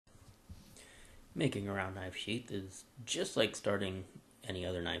Making a round knife sheath is just like starting any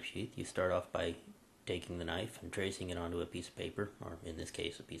other knife sheath. You start off by taking the knife and tracing it onto a piece of paper, or in this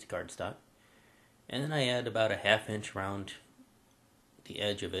case, a piece of cardstock. And then I add about a ½ inch around the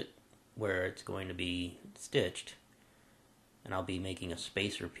edge of it where it's going to be stitched. And I'll be making a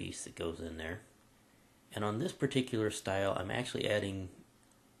spacer piece that goes in there. And on this particular style, I'm actually adding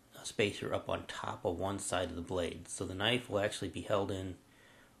a spacer up on top of one side of the blade. So the knife will actually be held in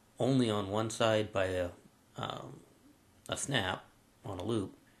only on one side by a snap on a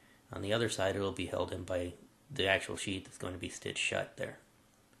loop. On the other side, it will be held in by the actual sheath that's going to be stitched shut there.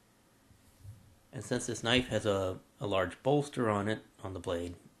 And since this knife has a large bolster on it, on the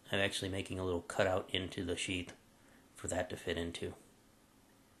blade, I'm actually making a little cutout into the sheath for that to fit into.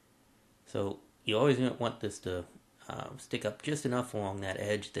 So you always want this to stick up just enough along that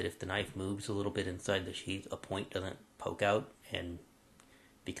edge that if the knife moves a little bit inside the sheath, a point doesn't poke out and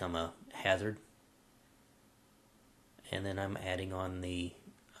become a hazard. And then I'm adding on the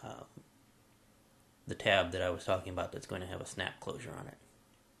tab that I was talking about that's going to have a snap closure on it.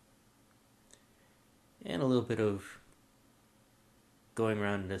 And a little bit of going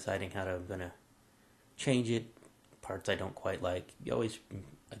around and deciding how I'm going to change it. Parts I don't quite like. You always,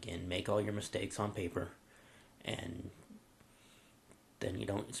 again, make all your mistakes on paper, and then you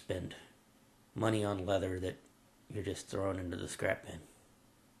don't spend money on leather that you're just throwing into the scrap bin.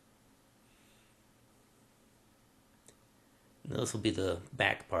 This will be the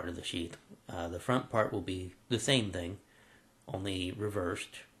back part of the sheath. The front part will be the same thing, only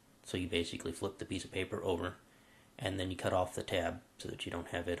reversed. So you basically flip the piece of paper over, and then you cut off the tab so that you don't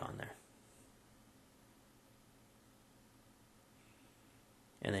have it on there.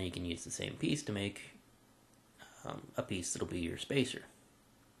 And then you can use the same piece to make a piece that'll be your spacer.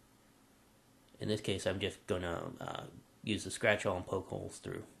 In this case, I'm just going to use the scratch awl and poke holes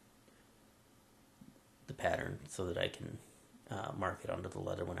through the pattern so that I can mark it onto the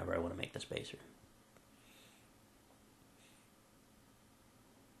leather whenever I want to make the spacer.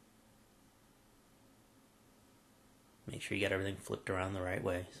 Make sure you got everything flipped around the right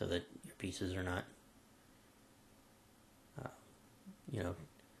way so that your pieces are not,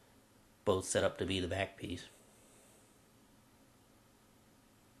 both set up to be the back piece.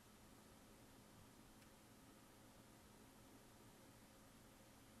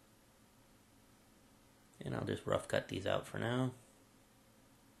 And I'll just rough cut these out for now.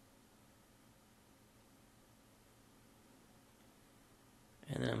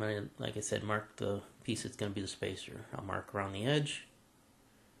 And then I'm going to, like I said, mark the piece that's going to be the spacer. I'll mark around the edge,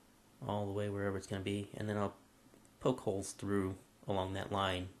 all the way wherever it's going to be, and then I'll poke holes through along that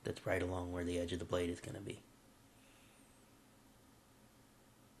line that's right along where the edge of the blade is going to be.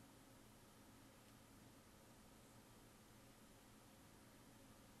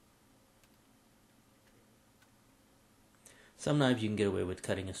 Some knives you can get away with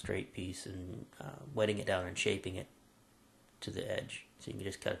cutting a straight piece and wetting it down and shaping it to the edge. So you can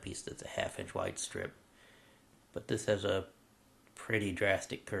just cut a piece that's a ½ inch wide strip. But this has a pretty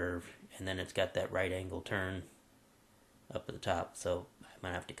drastic curve, and then it's got that right angle turn up at the top, so I'm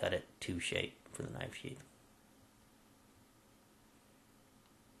going to have to cut it to shape for the knife sheath.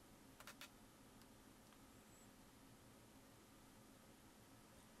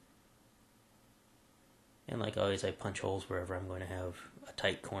 And like always, I punch holes wherever I'm going to have a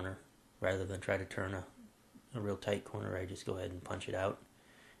tight corner. Rather than try to turn a real tight corner, I just go ahead and punch it out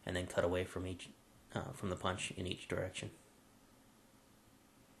and then cut away from the punch in each direction.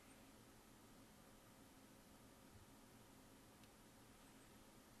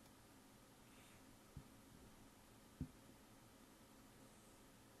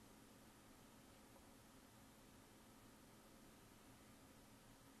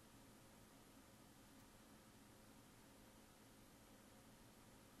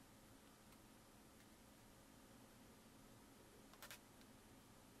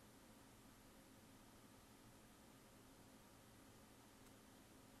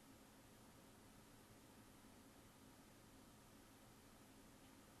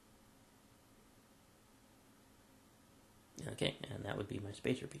 Okay, and that would be my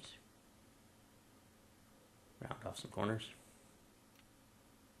spacer piece. Round off some corners.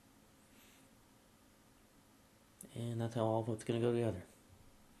 And that's how all of it's going to go together.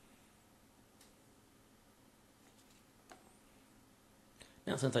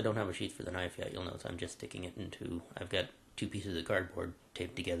 Now, since I don't have a sheath for the knife yet, you'll notice I'm just sticking it into, I've got 2 pieces of cardboard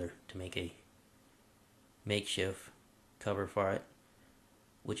taped together to make a makeshift cover for it,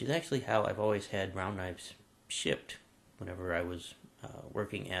 which is actually how I've always had round knives shipped. Whenever I was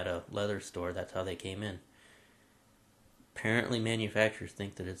working at a leather store, that's how they came in. Apparently manufacturers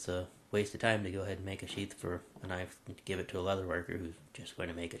think that it's a waste of time to go ahead and make a sheath for a knife and give it to a leather worker who's just going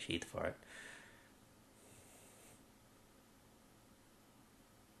to make a sheath for it.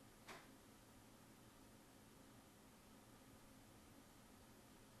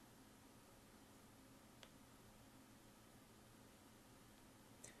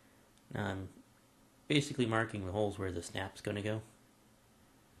 Now I'm basically marking the holes where the snap's going to go,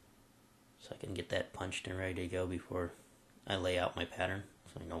 so I can get that punched and ready to go before I lay out my pattern,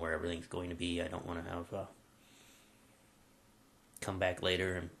 so I know where everything's going to be. I don't want to have come back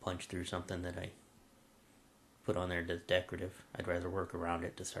later and punch through something that I put on there that's decorative. I'd rather work around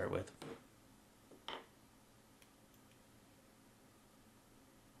it to start with.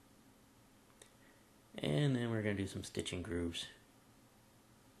 And then we're going to do some stitching grooves,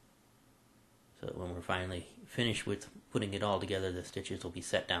 so that when we're finally finished with putting it all together, the stitches will be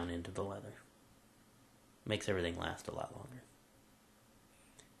set down into the leather. Makes everything last a lot longer.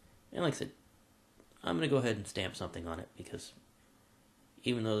 And like I said, I'm going to go ahead and stamp something on it, because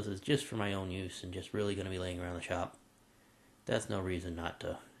even though this is just for my own use and just really going to be laying around the shop, that's no reason not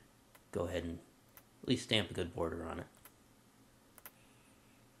to go ahead and at least stamp a good border on it.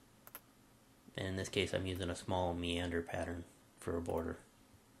 And in this case, I'm using a small meander pattern for a border.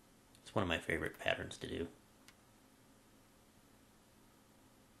 It's one of my favorite patterns to do.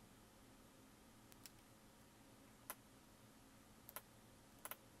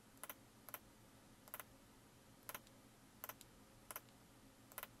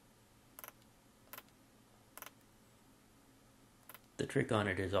 The trick on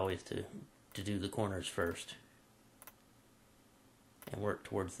it is always to do the corners first and work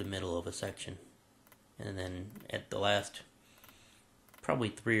towards the middle of a section. And then at the last probably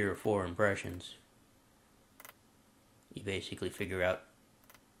 3 or 4 impressions, you basically figure out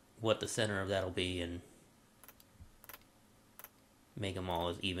what the center of that'll be and make them all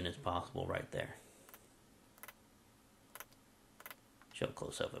as even as possible right there. Show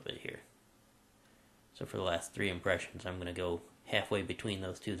close up a bit here. So for the last 3 impressions, I'm going to go halfway between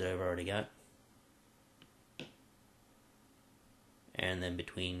those two that I've already got. And then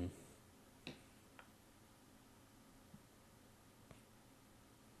between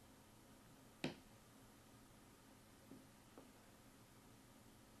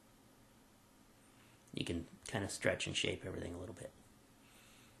you can kind of stretch and shape everything a little bit.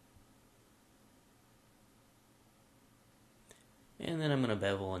 And then I'm going to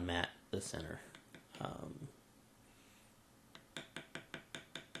bevel and mat the center.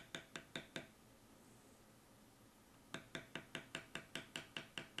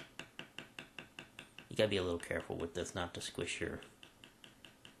 You gotta be a little careful with this not to squish your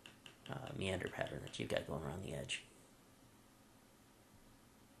meander pattern that you've got going around the edge.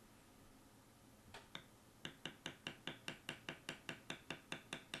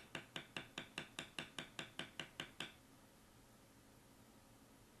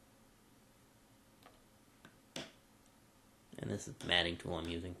 And this is the matting tool I'm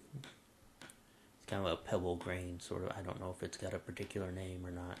using. It's kind of a pebble grain sort of. I don't know if it's got a particular name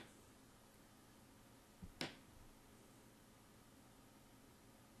or not.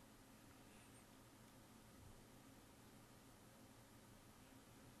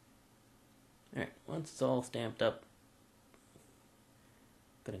 Alright, once it's all stamped up,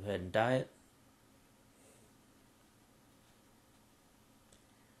 I'm going to go ahead and dye it.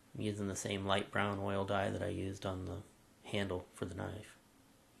 I'm using the same light brown oil dye that I used on the handle for the knife.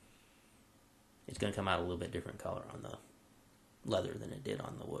 It's going to come out a little bit different color on the leather than it did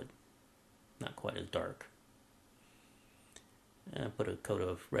on the wood. Not quite as dark. And I put a coat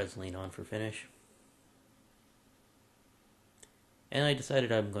of Resinline on for finish. And I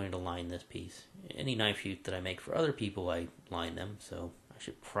decided I'm going to line this piece. Any knife sheath that I make for other people, I line them, so I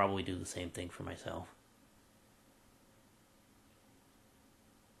should probably do the same thing for myself.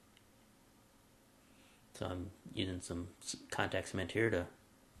 So I'm using some contact cement here to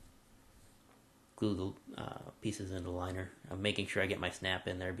glue the pieces into the liner. I'm making sure I get my snap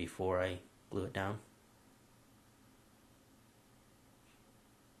in there before I glue it down.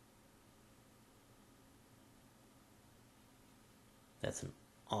 That's an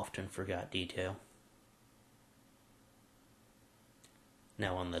often forgot detail.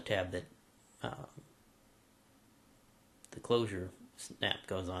 Now on the tab that the closure snap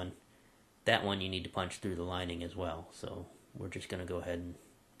goes on, that one you need to punch through the lining as well. So we're just going to go ahead and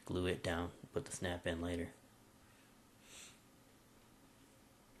glue it down, put the snap in later.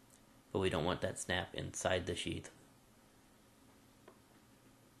 But we don't want that snap inside the sheath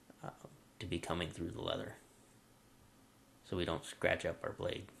to be coming through the leather, so we don't scratch up our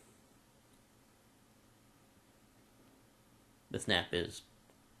blade. The snap is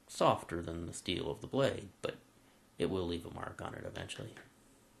softer than the steel of the blade, but it will leave a mark on it eventually.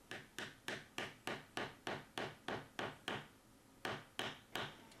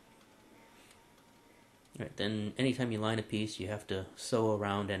 Right, then anytime you line a piece, you have to sew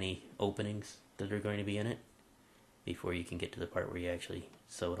around any openings that are going to be in it before you can get to the part where you actually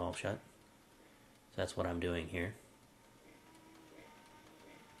sew it all shut. So that's what I'm doing here.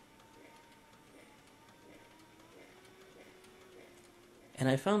 And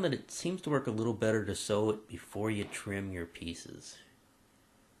I found that it seems to work a little better to sew it before you trim your pieces.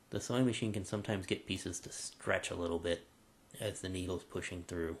 The sewing machine can sometimes get pieces to stretch a little bit as the needle's pushing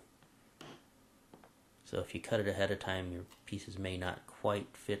through. So if you cut it ahead of time, your pieces may not quite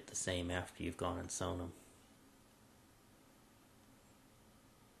fit the same after you've gone and sewn them.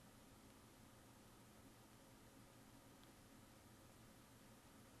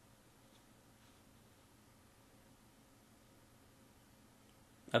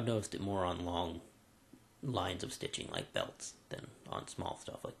 I've noticed it more on long lines of stitching like belts than on small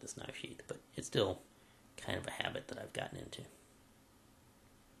stuff like this knife sheath, but it's still kind of a habit that I've gotten into.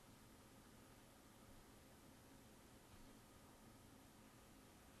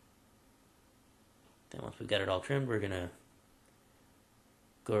 Then once we've got it all trimmed, we're going to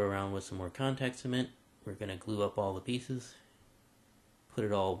go around with some more contact cement. We're going to glue up all the pieces, put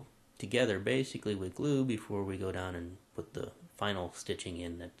it all together basically with glue before we go down and put the final stitching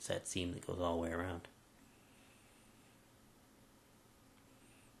in. That's that seam that goes all the way around.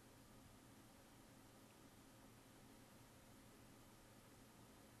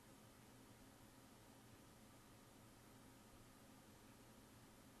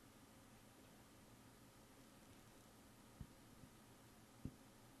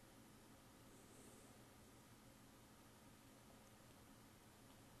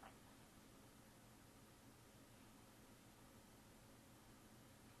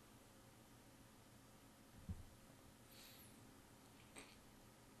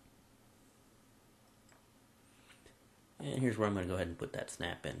 And here's where I'm going to go ahead and put that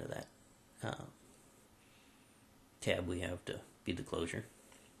snap into that tab we have to be the closure.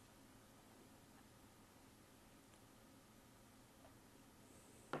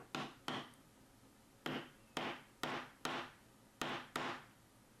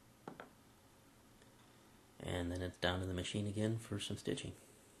 And then it's down to the machine again for some stitching.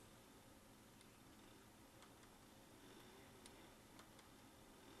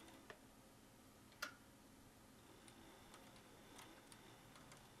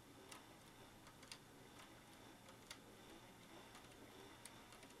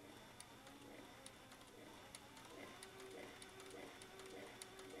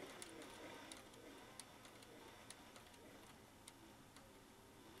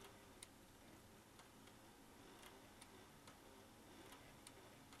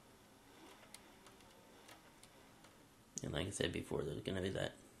 And like I said before, there's going to be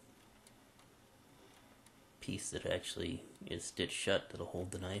that piece that actually is stitched shut that'll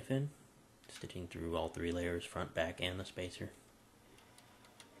hold the knife in, stitching through all three layers, front, back, and the spacer.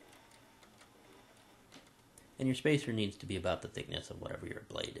 And your spacer needs to be about the thickness of whatever your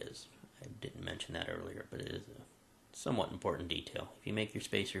blade is. I didn't mention that earlier, but it is a somewhat important detail. If you make your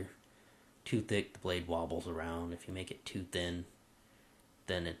spacer too thick, the blade wobbles around. If you make it too thin,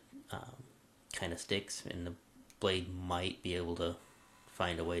 then it kind of sticks, and the blade might be able to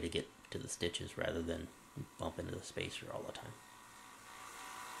find a way to get to the stitches rather than bump into the spacer all the time.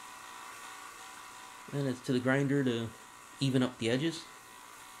 Then it's to the grinder to even up the edges.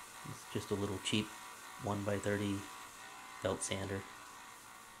 It's just a little cheap 1x30 belt sander.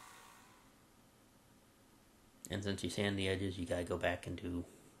 And since you sand the edges, you gotta go back and do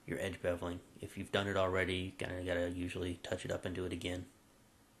your edge beveling. If you've done it already, you kinda gotta usually touch it up and do it again.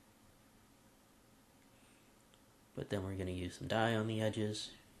 But then we're going to use some dye on the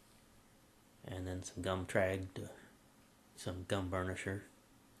edges, and then some gum trag, some gum burnisher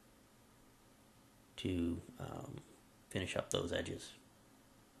to finish up those edges.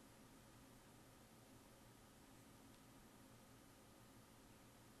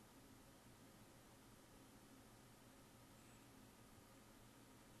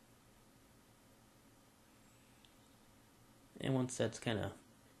 And once that's kind of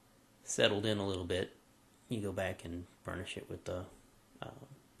settled in a little bit, you go back and burnish it with the,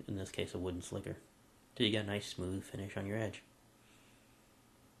 in this case, a wooden slicker, till you get a nice smooth finish on your edge.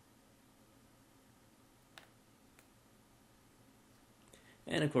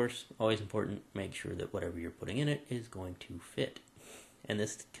 And of course, always important, make sure that whatever you're putting in it is going to fit. And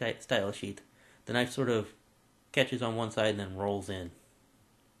this style of sheath, the knife sort of catches on one side and then rolls in.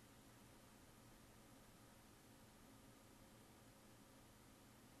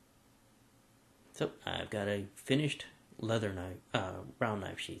 So I've got a finished leather knife, round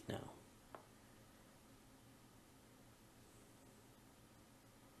knife sheath now.